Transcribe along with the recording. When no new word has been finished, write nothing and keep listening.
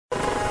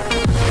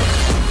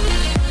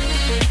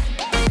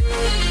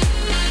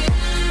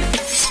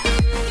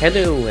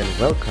Hello and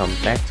welcome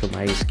back to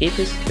my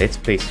Escapists Let's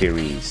Play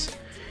series,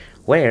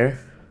 where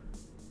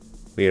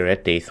we're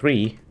at day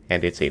 3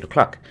 and it's 8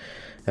 o'clock.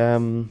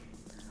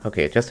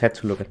 Okay, I just had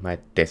to look at my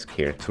desk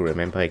here to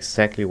remember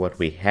exactly what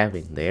we have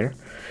in there.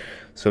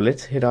 So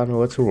let's head on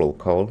over to roll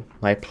call.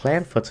 My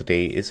plan for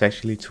today is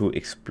actually to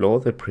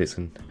explore the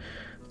prison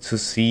to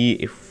see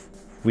if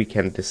we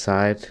can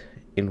decide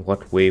in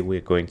what way we're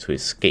going to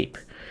escape.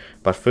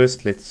 But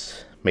first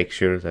let's make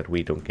sure that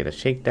we don't get a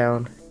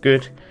shakedown.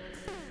 Good.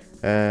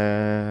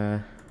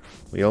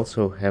 We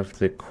also have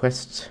the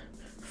quest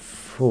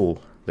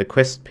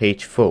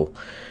page full.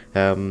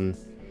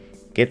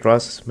 Get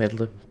Ross's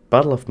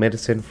bottle of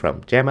medicine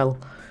from Jamal.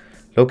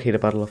 Locate a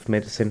bottle of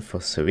medicine for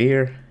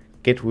Severe.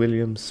 Get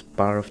William's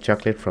bar of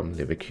chocolate from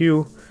Liver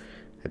Q.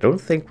 I don't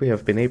think we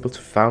have been able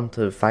to find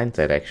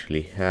that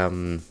actually.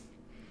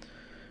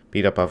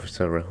 Beat up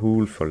Officer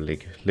Rahul for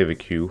Liver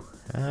Q.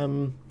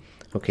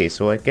 Okay,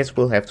 so I guess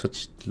we'll have to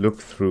look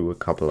through a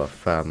couple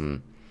of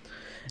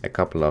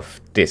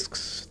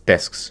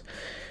desks.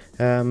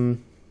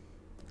 I'm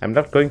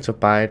not going to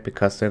buy it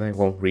because then I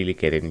won't really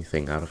get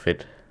anything out of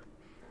it.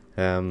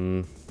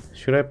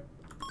 Should I?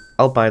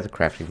 I'll buy the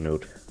crafting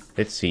node.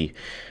 Let's see,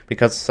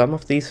 because some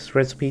of these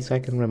recipes I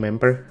can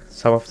remember,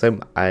 some of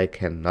them I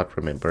cannot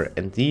remember,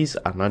 and these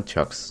are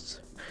nunchucks.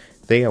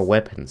 They are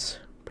weapons,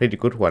 pretty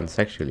good ones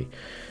actually.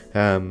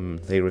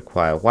 They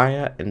require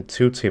wire and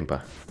 2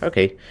 timber.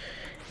 Okay,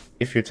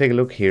 if you take a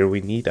look here,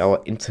 we need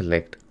our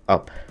intellect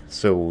up.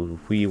 So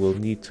we will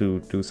need to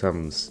do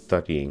some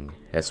studying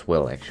as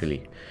well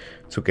actually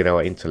to get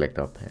our intellect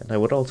up, and I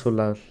would also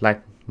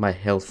like my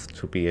health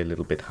to be a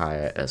little bit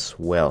higher as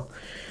well.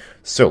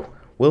 So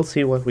we'll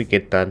see what we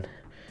get done,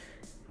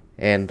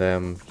 and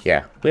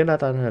yeah, we're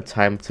not on a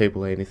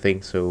timetable or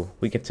anything, so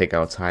we can take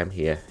our time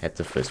here at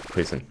the first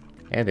prison,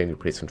 and any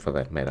prison for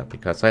that matter,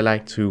 because I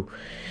like to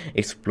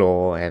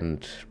explore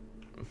and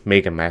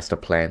make a master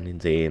plan in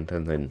the end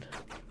and then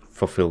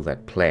fulfill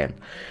that plan.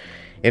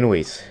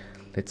 Anyways,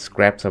 let's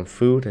grab some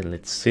food and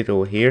let's sit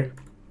over here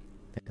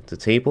at the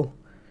table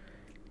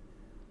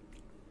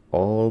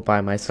all by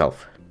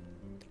myself.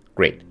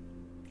 Great.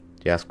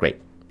 Just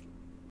great.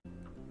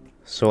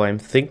 So I'm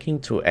thinking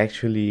to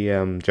actually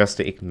just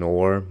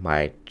ignore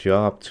my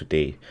job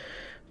today,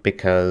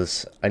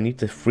 because I need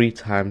the free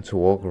time to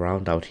walk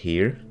around out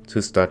here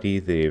to study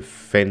the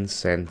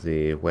fence and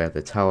where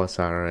the towers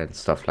are and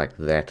stuff like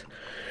that.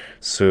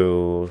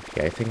 So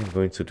yeah, I think I'm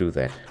going to do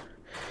that.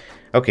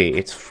 Okay,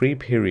 it's free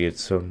period,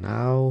 so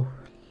now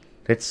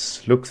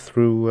let's look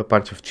through a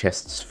bunch of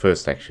chests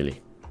first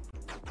actually.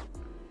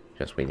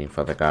 Just waiting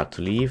for the guard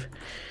to leave.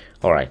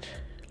 Alright,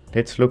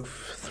 let's look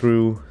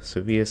through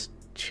Severe's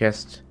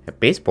chest. A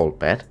baseball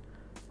bat?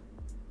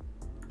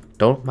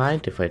 Don't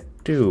mind if I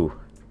do.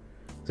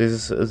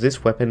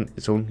 This weapon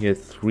is only a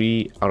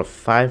 3 out of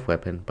 5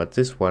 weapon, but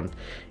this one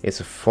is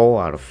a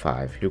 4 out of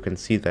 5. You can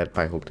see that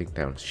by holding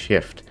down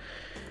shift.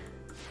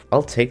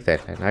 I'll take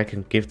that, and I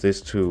can give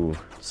this to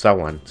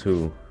someone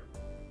to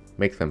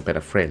make them better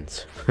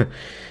friends.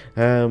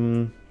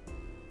 I'll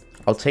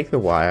take the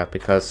wire,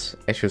 because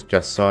as you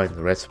just saw in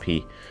the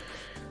recipe,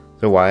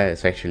 the wire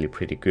is actually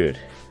pretty good.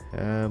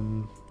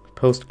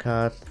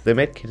 Postcard. The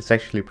medkit is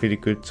actually pretty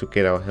good to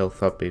get our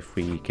health up if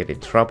we get in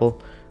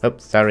trouble. Oh,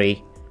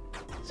 sorry.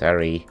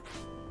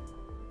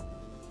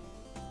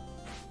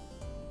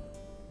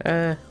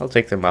 I'll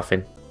take the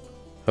muffin.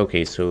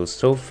 Okay, so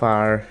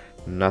far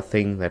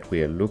nothing that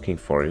we are looking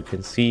for. You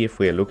can see if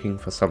we are looking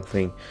for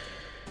something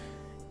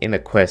in a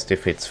quest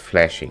if it's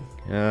flashing.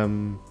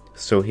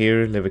 So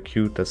here Level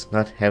Q does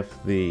not have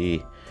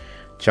the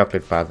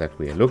chocolate bar that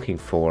we are looking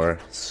for,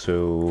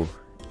 so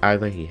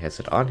either he has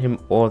it on him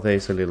or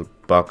there's a little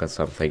bug or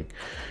something.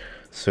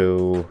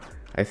 So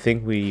I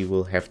think we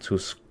will have to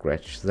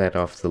scratch that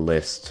off the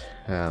list.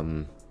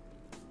 I'll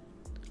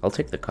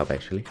take the cup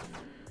actually.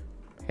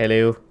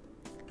 Hello,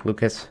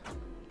 Lucas.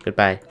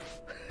 Goodbye.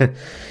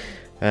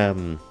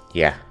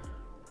 Yeah,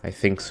 I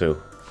think so.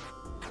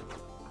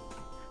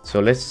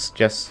 So let's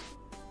just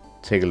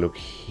take a look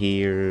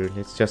here.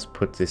 Let's just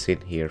put this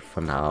in here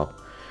for now.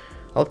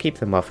 I'll keep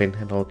the muffin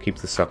and I'll keep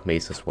the sock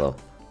mace as well,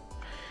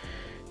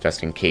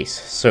 just in case.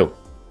 So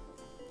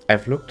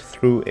I've looked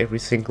through every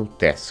single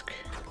desk.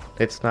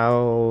 Let's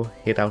now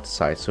head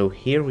outside. So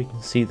here we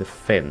can see the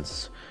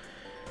fence,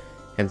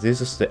 and this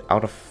is the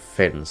outer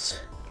fence.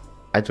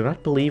 I do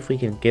not believe we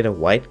can get a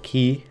white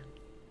key,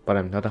 but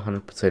I'm not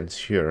 100%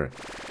 sure.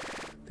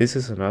 This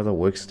is another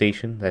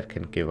workstation that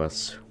can give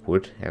us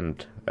wood,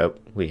 and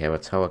we have a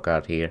tower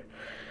guard here.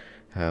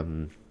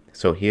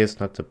 So here's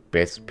not the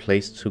best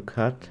place to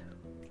cut.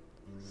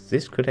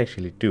 This could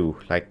actually do,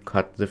 like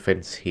cut the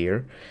fence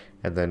here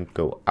and then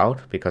go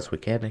out, because we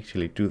can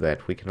actually do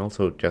that. We can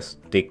also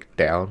just dig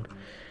down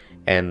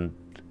and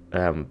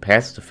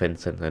pass the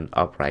fence and then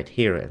up right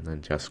here and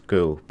then just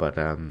go, but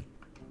I'm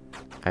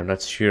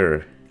not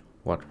sure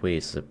what way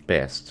is the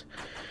best.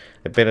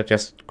 I better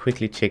just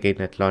quickly check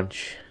in at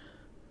lunch.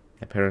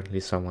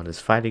 Apparently someone is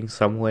fighting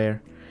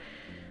somewhere.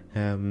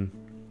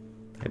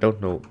 I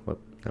don't know what,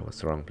 that was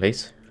the wrong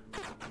place.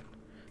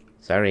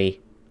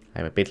 Sorry,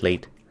 I'm a bit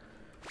late.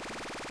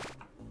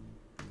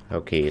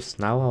 Okay, it's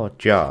now our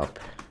job.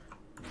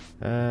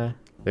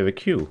 Level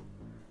Q.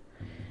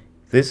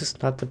 This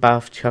is not the bar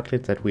of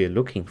chocolate that we are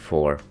looking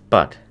for,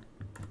 but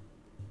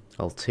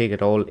I'll take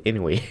it all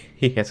anyway.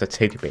 He has a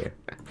teddy bear.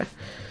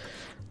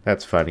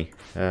 That's funny.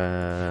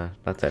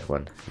 Not that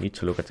one. Need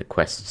to look at the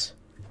quests.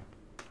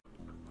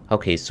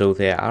 Okay, so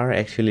there are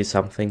actually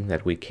something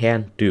that we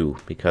can do,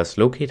 because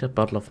locate a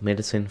bottle of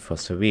medicine for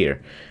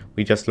severe.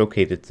 We just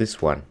located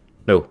this one.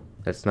 No,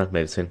 that's not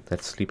medicine,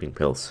 that's sleeping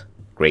pills.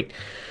 Great.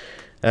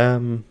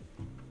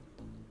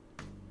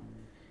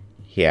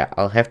 Yeah,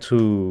 I'll have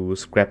to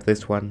scrap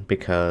this one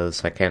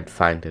because I can't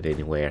find it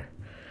anywhere.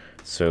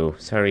 So,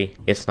 sorry,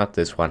 it's not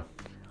this one.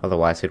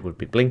 Otherwise it would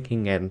be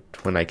blinking, and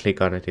when I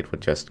click on it, it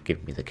would just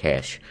give me the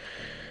cash.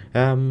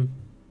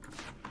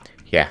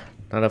 Yeah,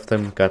 none of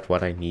them got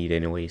what I need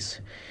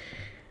anyways.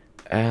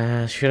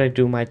 Should I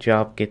do my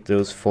job, get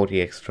those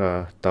 40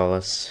 extra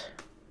dollars?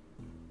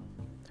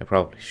 I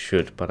probably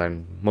should, but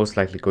I'm most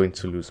likely going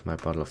to lose my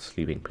bottle of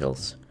sleeping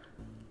pills.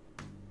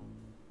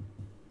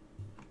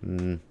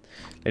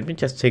 Let me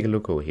just take a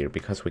look over here,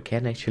 because we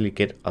can actually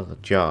get other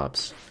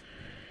jobs.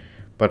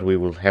 But we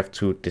will have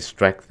to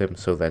distract them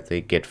so that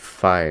they get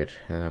fired.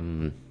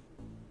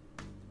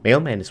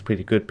 Mailman is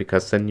pretty good,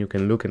 because then you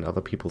can look in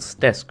other people's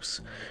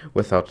desks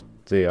without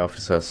the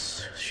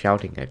officers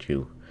shouting at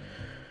you.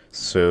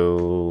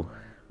 So,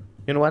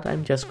 you know what,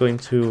 I'm just going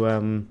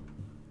to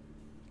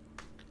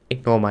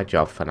ignore my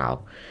job for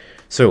now.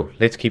 So,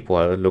 let's keep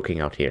looking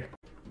out here.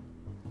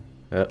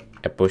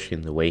 A bush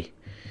in the way.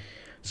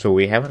 So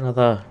we have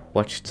another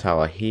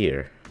watchtower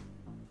here.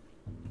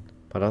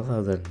 But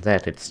other than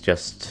that, it's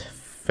just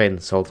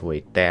fence all the way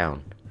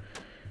down.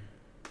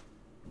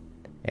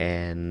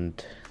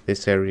 And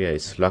this area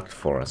is locked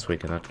for us. We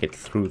cannot get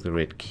through the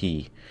red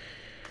key.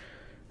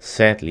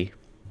 Sadly.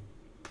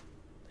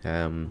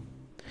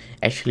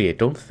 Actually, I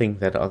don't think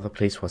that other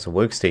place was a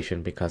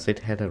workstation, because it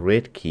had a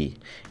red key.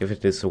 If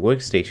it is a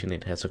workstation,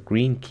 it has a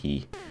green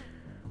key.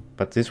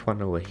 But this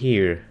one over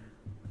here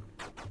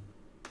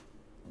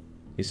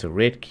is a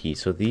red key,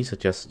 so these are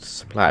just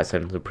supplies,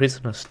 and the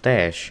prisoner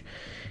stash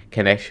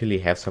can actually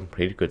have some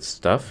pretty good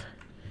stuff,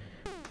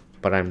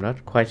 but I'm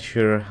not quite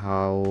sure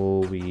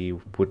how we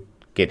would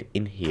get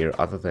in here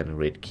other than a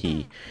red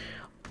key.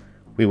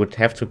 We would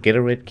have to get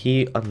a red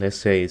key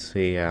unless there is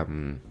a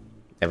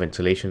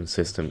ventilation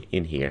system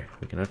in here.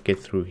 We cannot get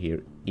through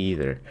here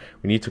either.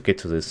 We need to get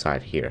to this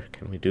side here.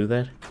 Can we do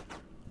that?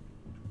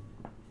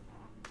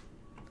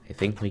 I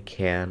think we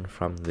can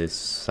from this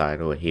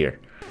side over here.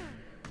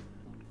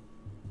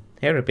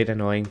 They're a bit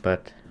annoying,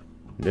 but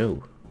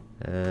no.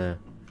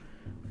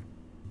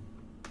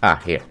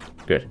 Here.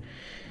 Good.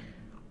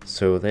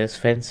 So there's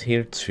fence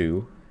here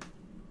too.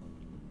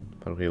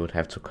 But we would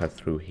have to cut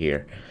through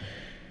here.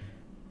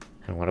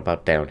 And what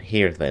about down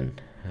here then?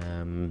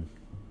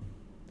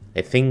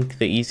 I think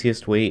the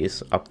easiest way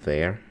is up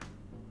there.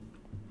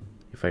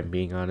 If I'm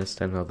being honest,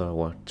 another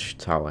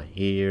watchtower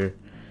here.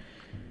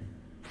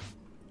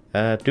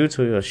 Due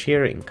to your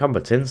sheer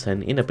incompetence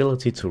and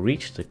inability to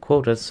reach the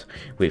quotas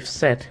we've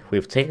set,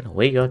 we've taken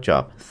away your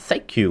job.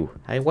 Thank you,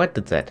 I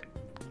wanted that.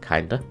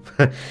 Kinda.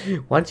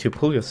 Once you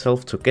pull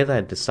yourself together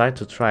and decide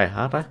to try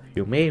harder,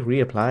 you may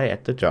reapply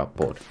at the job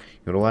board.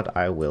 You know what,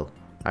 I will.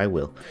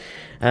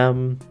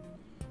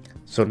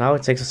 So now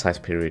it's exercise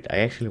period. I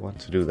actually want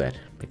to do that,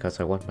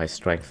 because I want my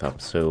strength up,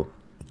 so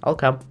I'll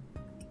come.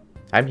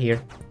 I'm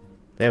here.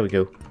 There we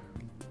go.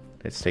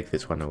 Let's take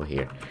this one over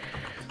here.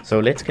 So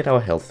let's get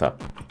our health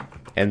up.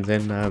 And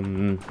then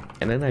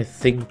I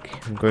think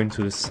I'm going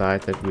to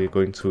decide that we're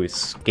going to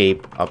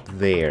escape up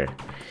there.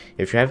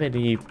 If you have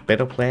any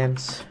better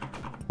plans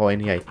or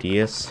any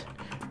ideas,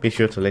 be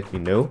sure to let me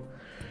know.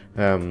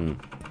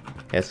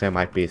 As there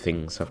might be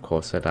things, of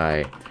course, that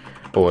I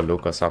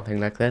overlook or something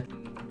like that.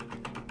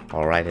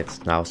 Alright,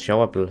 it's now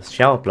shower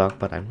block,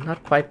 but I'm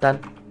not quite done.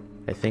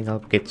 I think I'll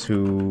get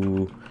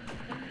to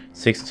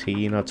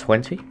 16 or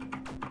 20.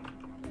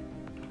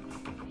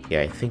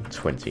 Yeah, I think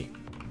 20.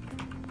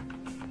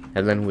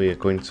 And then we're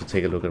going to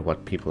take a look at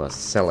what people are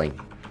selling.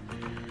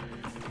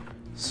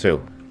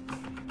 So,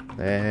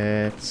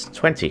 that's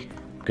 20.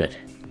 Good.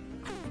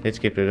 Let's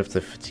get rid of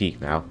the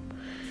fatigue now.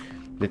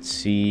 Let's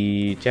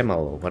see,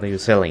 Jamal, what are you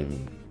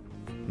selling?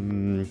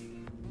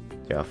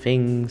 There are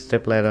things,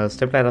 step ladders.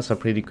 Step ladders are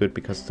pretty good,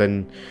 because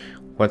then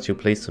once you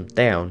place them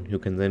down, you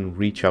can then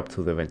reach up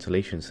to the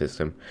ventilation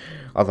system.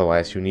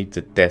 Otherwise, you need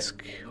the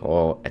desk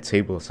or a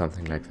table or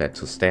something like that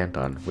to stand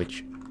on,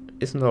 which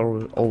isn't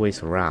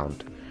always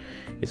around.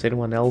 Is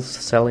anyone else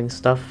selling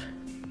stuff?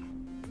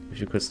 If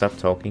you could stop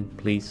talking,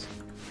 please.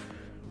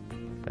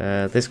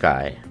 This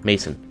guy,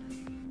 Mason.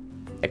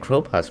 A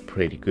crowbar's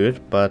pretty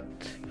good, but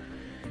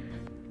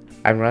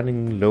I'm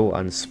running low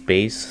on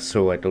space,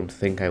 so I don't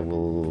think I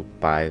will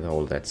buy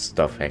all that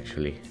stuff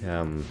actually.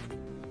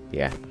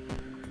 Yeah.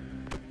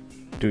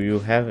 Do you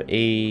have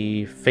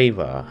a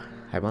favor?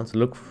 I want to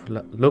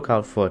look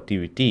out for a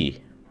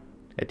DVD.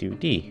 A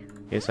DVD?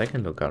 Yes, I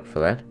can look out for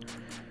that.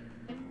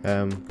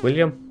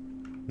 William?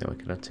 No, I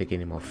cannot take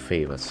any more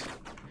favors.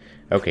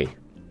 Okay,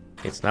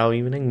 it's now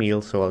evening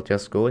meal, so I'll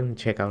just go and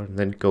check out and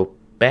then go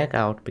back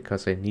out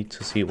because I need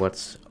to see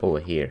what's over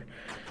here.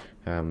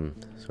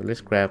 So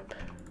let's grab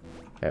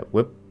that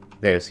whip.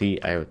 There, see,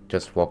 I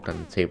just walked on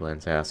the table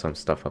and there are some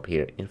stuff up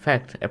here. In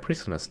fact, a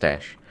prisoner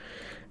stash.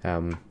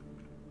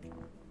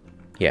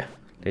 Yeah,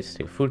 let's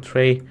take a food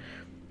tray.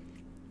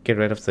 Get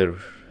rid of the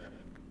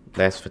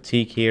last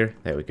fatigue here.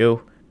 There we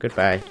go.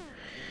 Goodbye.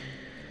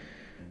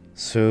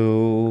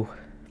 So,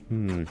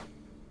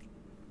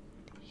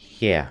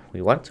 yeah,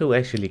 we want to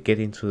actually get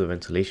into the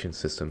ventilation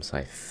systems,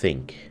 I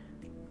think.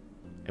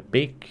 A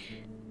big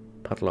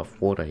puddle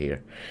of water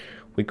here.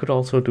 We could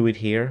also do it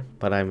here,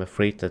 but I'm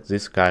afraid that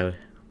this guy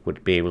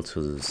would be able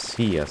to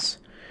see us.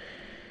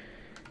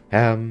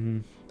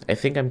 I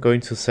think I'm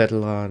going to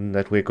settle on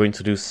that we're going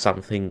to do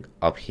something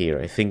up here.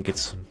 I think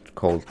it's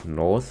called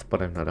North,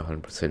 but I'm not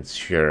 100%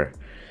 sure.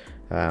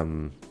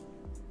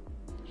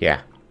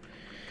 Yeah.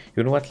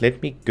 You know what,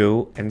 let me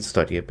go and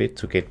study a bit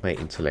to get my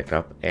intellect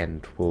up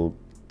and we'll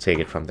take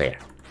it from there.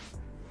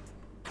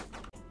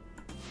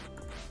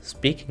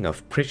 Speaking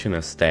of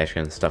prisoner stash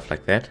and stuff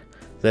like that,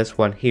 there's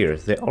one here.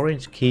 The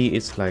orange key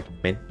is like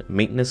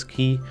maintenance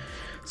key.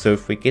 So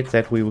if we get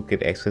that, we will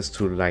get access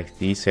to like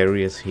these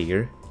areas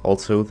here.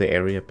 Also the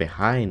area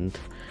behind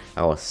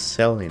our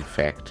cell, in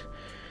fact.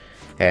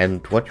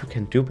 And what you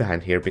can do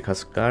behind here,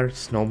 because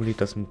guards normally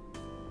doesn't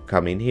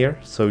come in here.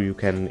 So you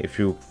can, if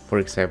you, for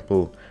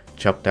example,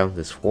 chop down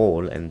this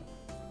wall, and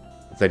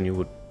then you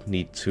would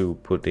need to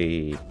put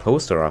a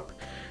poster up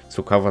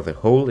to cover the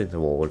hole in the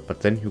wall,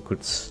 but then you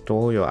could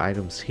store your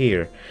items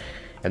here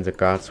and the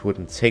guards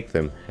wouldn't take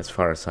them, as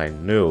far as I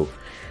know.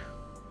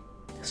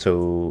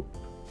 So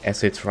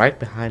as it's right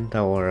behind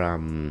our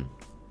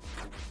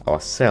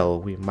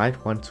cell, we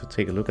might want to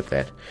take a look at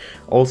that.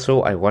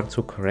 Also, I want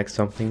to correct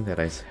something that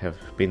I have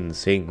been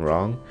saying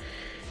wrong.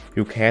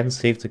 You can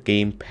save the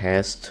game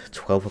past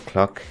 12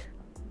 o'clock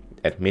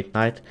at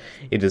midnight.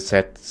 It is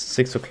at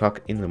 6 o'clock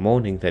in the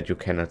morning that you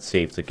cannot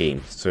save the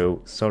game.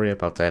 So sorry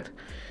about that.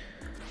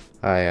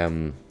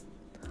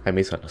 I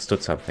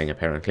misunderstood something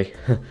apparently.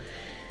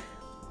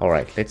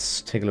 Alright,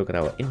 let's take a look at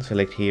our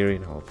intellect here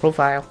in our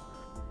profile.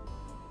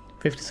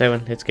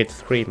 57, let's get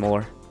 3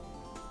 more.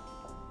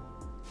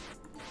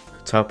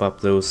 Top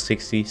up those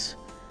 60s.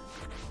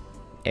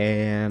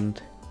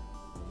 And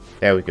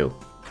there we go.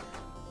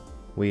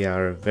 We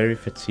are very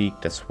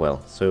fatigued as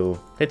well, so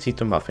let's eat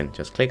the muffin.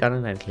 Just click on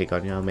it and click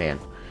on your man.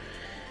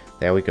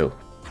 There we go.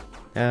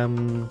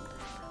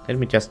 Let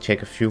me just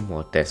check a few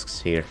more desks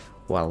here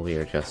while we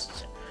are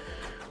just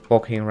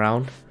walking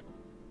around.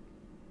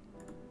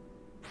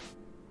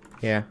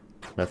 Yeah,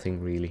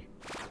 nothing really.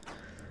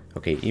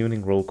 Okay,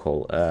 evening roll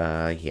call.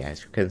 Yeah,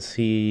 as you can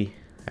see,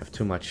 I have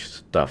too much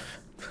stuff.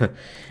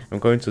 I'm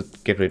going to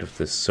get rid of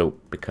this soap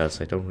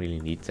because I don't really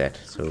need that.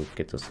 So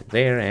get those in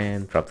there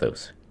and drop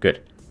those.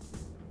 Good.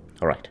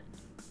 Alright.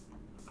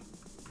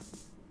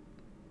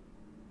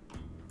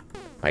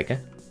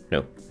 Micah?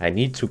 No, I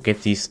need to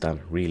get these done,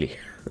 really.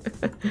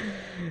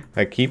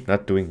 I keep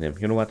not doing them.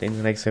 You know what, in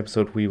the next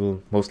episode we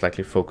will most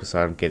likely focus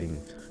on getting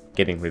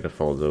rid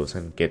of all those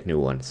and get new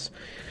ones.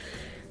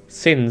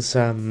 Since,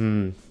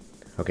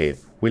 okay,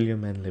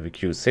 William and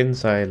Levique,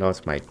 since I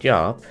lost my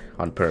job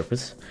on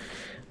purpose,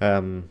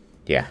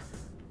 yeah,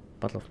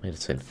 bottle of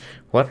medicine.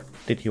 What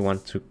did you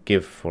want to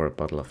give for a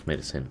bottle of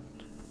medicine?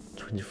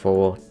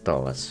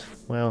 $24.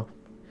 Well,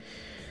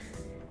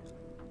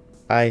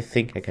 I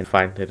think I can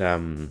find it,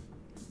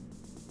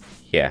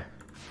 yeah,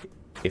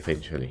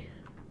 eventually.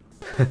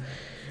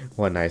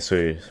 when I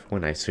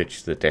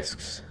switch the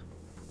desks.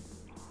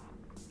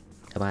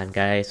 Come on,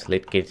 guys,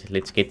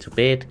 let's get to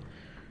bed.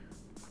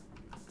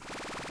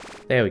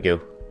 There we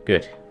go.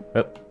 Good.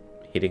 Oh,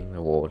 hitting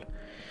the wall.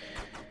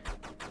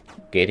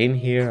 Get in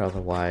here,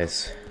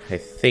 otherwise I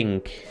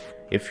think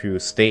if you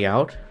stay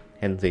out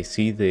and they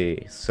see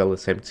the cell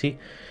is empty,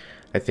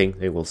 I think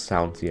they will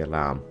sound the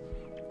alarm.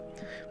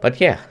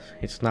 But yeah,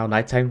 it's now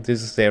nighttime.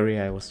 This is the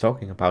area I was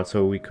talking about,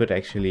 so we could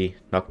actually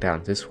knock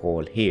down this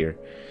wall here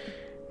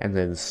and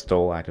then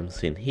store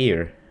items in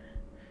here.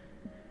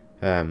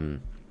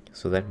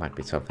 So that might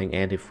be something.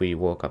 And if we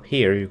walk up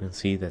here, you can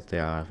see that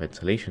there are a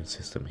ventilation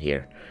system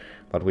here.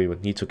 But we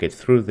would need to get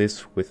through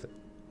this with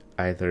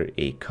either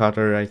a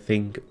cutter, I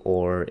think,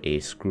 or a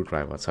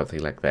screwdriver,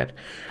 something like that.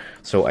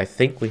 So I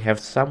think we have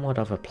somewhat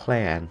of a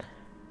plan.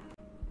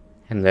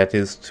 And that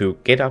is to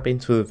get up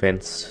into the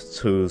vents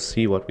to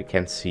see what we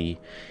can see.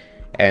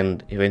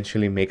 And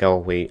eventually make our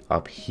way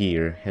up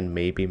here and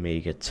maybe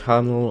make a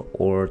tunnel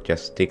or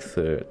just dig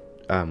the,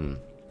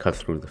 cut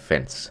through the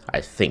fence, I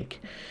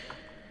think.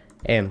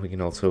 And we can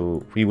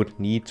also, we would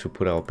need to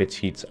put our bed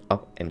sheets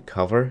up and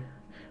cover,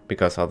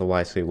 because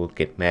otherwise they will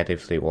get mad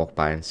if they walk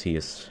by and see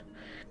us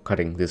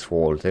cutting this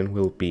wall. Then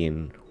we'll be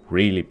in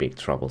really big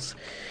troubles.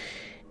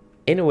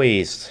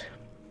 Anyways,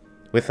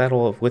 with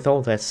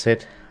all that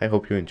said, I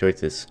hope you enjoyed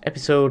this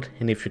episode,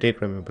 and if you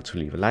did, remember to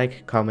leave a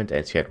like, comment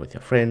and share it with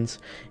your friends,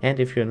 and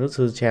if you're new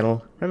to the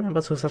channel,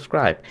 remember to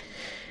subscribe.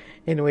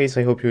 Anyways,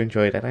 I hope you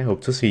enjoyed, and I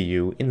hope to see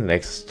you in the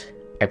next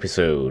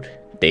episode,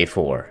 day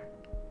 4.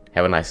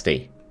 Have a nice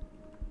day.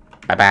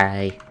 Bye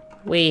bye.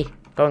 We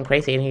going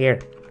crazy in here.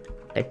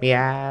 Let me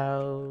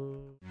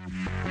out.